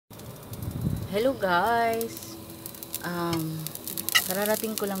Hello guys.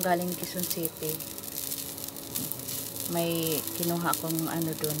 Kararating ko lang galing Quezon City. May kinuha akong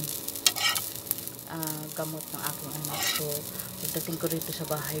ano doon. Gamot ng aking anak. So, pagdating ko rito sa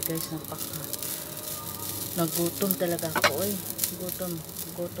bahay guys, nagutom talaga ako.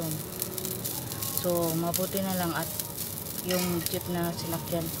 Gutom. So, mabuti na lang at yung jeep na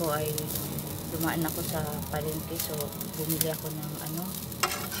sinakyan ko ay dumaan ako sa palengke. So, bumili ako ng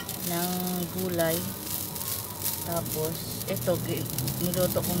ng gulay. Tapos ito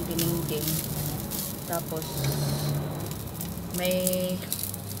niluto kong dininding. Tapos may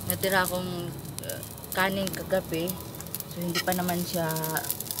natira akong kanin kagabi, so hindi pa naman siya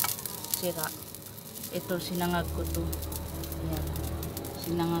sira. Ito sinangag ko to. Ayan,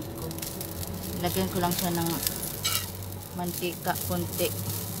 sinangag ko. Lagyan ko lang siya ng mantika konti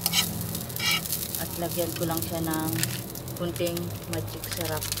at lagyan ko lang siya ng kunting magic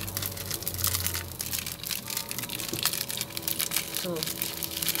syrup. So,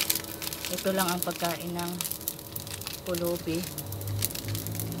 ito lang ang pagkain ng pulubi.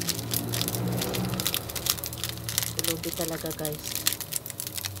 Pulubi talaga guys.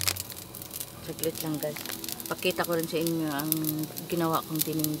 Saglit lang guys. Pakita ko rin sa inyo ang ginawa kong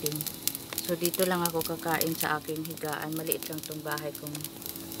dininding. So, dito lang ako kakain sa aking higaan. Maliit lang tong bahay kong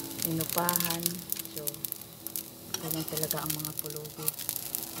inupahan. So, ganyan talaga ang mga pulubi.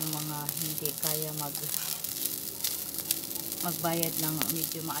 Yung mga hindi kaya magbayad ng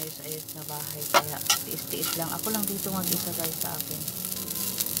medyo maayos-ayos na bahay, kaya tiis-tiis lang. Ako lang dito mag-isa guys sa akin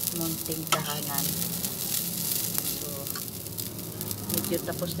munting tahanan. So medyo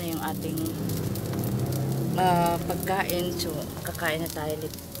tapos na yung ating pagkain. So kakain na tayo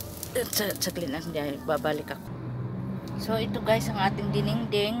saglit na, babalik ako. So ito guys ang ating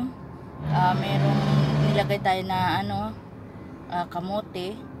dinengdeng. Merong nilagay tayo na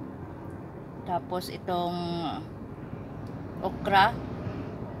kamote, tapos itong okra,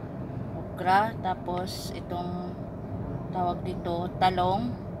 tapos itong tawag dito talong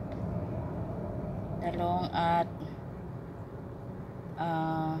at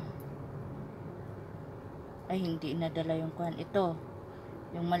hindi nadala yung kuhan. Ito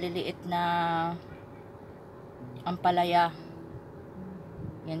yung maliliit na ampalaya,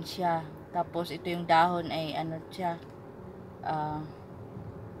 yan siya. Tapos ito yung dahon ay siya,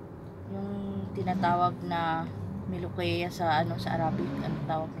 yung tinatawag na milukaya sa sa Arabic,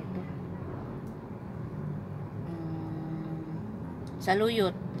 tawag nito,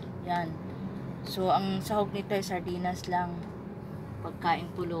 saluyot, yan. So ang sahog nito ay sardinas lang,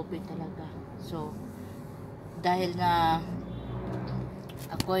 pagkain pulubi talaga. So dahil na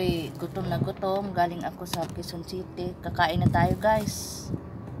ako'y gutom na gutom, galing ako sa Quezon City, kakain na tayo guys.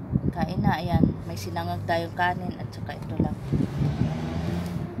 Kain na, ayan, may sinangag tayong kanin at saka ito lang.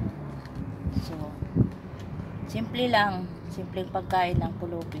 So simple lang, simpleng pagkain ng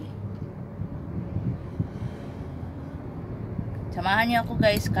pulubi. Samahan niyo ako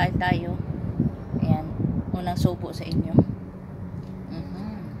guys, kain tayo. Ayan, unang subo sa inyo.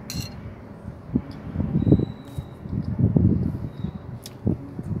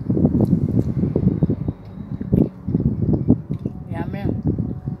 Yummy.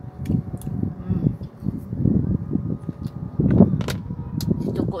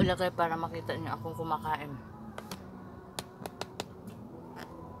 Dito ko ilagay para makita niyo akong kumakain.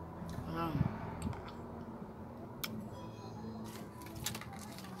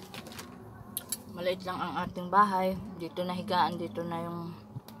 Maliit lang ang ating bahay. Dito na higaan, dito na yung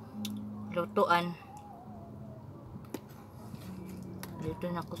lutuan, dito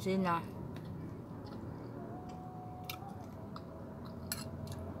na kusina.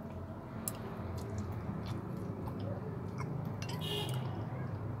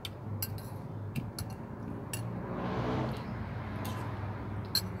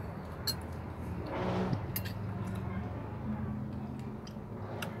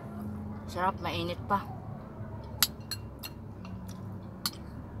 Sarap, mainit pa.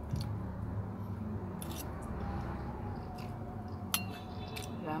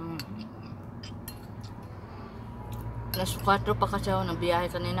 Alas 4 pa kasi ako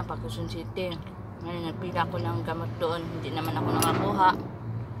nagbiyahe kanina pa Quezon City. Ngayon nagpila ko ng gamot doon, hindi naman ako nakakuha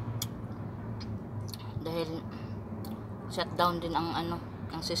dahil shutdown din ang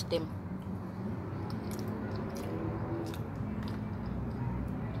system.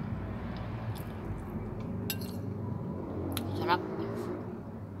 Sarap.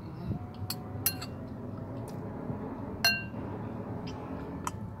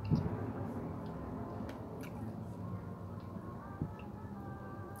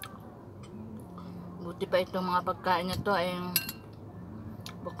 Buti pa itong mga pagkain na to ay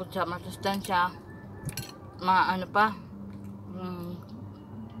kung sa masustansya, ano pa,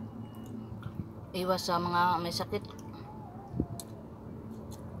 iwas sa mga may sakit.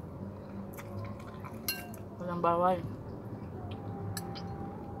 Walang bawal.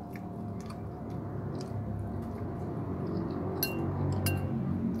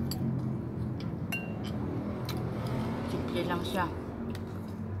 Simple lang siya.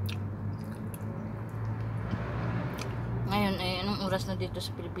 Ngayon ay anong oras na dito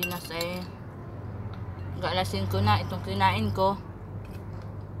sa Pilipinas ay alas 5 na. Itong kinain ko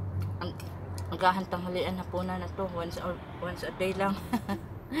maghahantang halian na po na to. Once a day lang.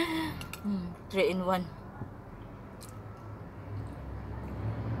 3 in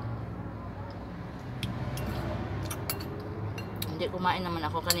 1. Hindi kumain naman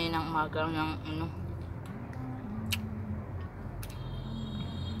ako kaninang umaga ng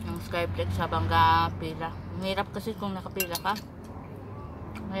Skyflex habang pila. Mahirap kasi kung nakapila ka.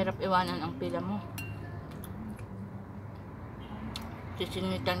 Mahirap iwanan ang pila mo.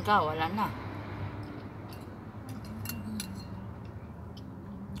 Sisinitan ka, wala na.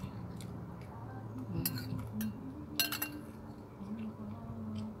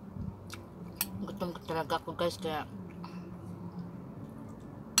 Gutom talaga ako guys, kaya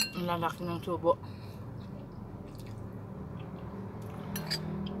lalaki ng subo.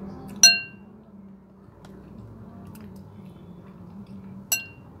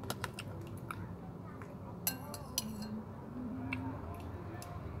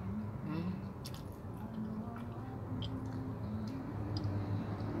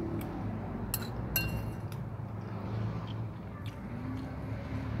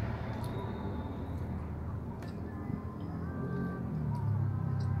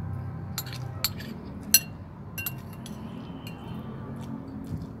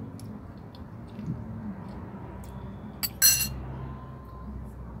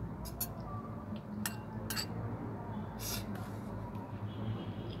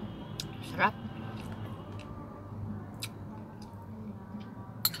 Sarap.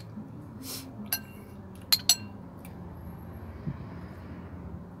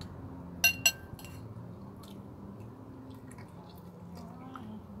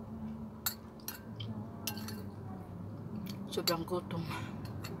 Sobrang gutom.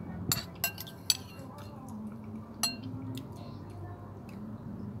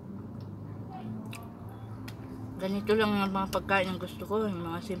 Ganito lang ang mga pagkain ang gusto ko, yung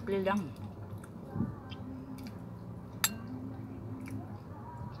mga simple lang.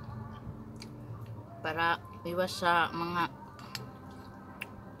 Para iwas sa mga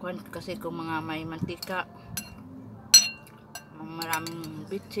kasi kung mga may mantika, maraming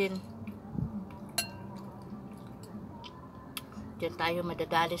bitsin, diyan tayo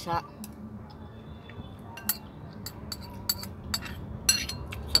madadali sa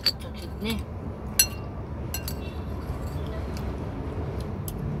sakit sa kidney.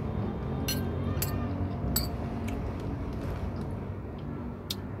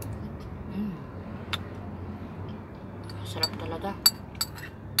 Sarap talaga.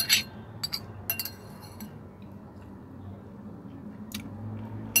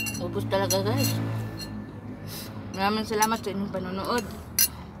 Ubus talaga guys. Maraming salamat sa inyong panonood.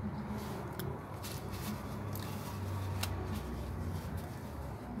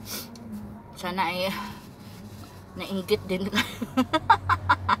 Sana ay nainggit din kayo.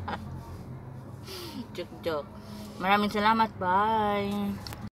 Joke. Maraming salamat. Bye.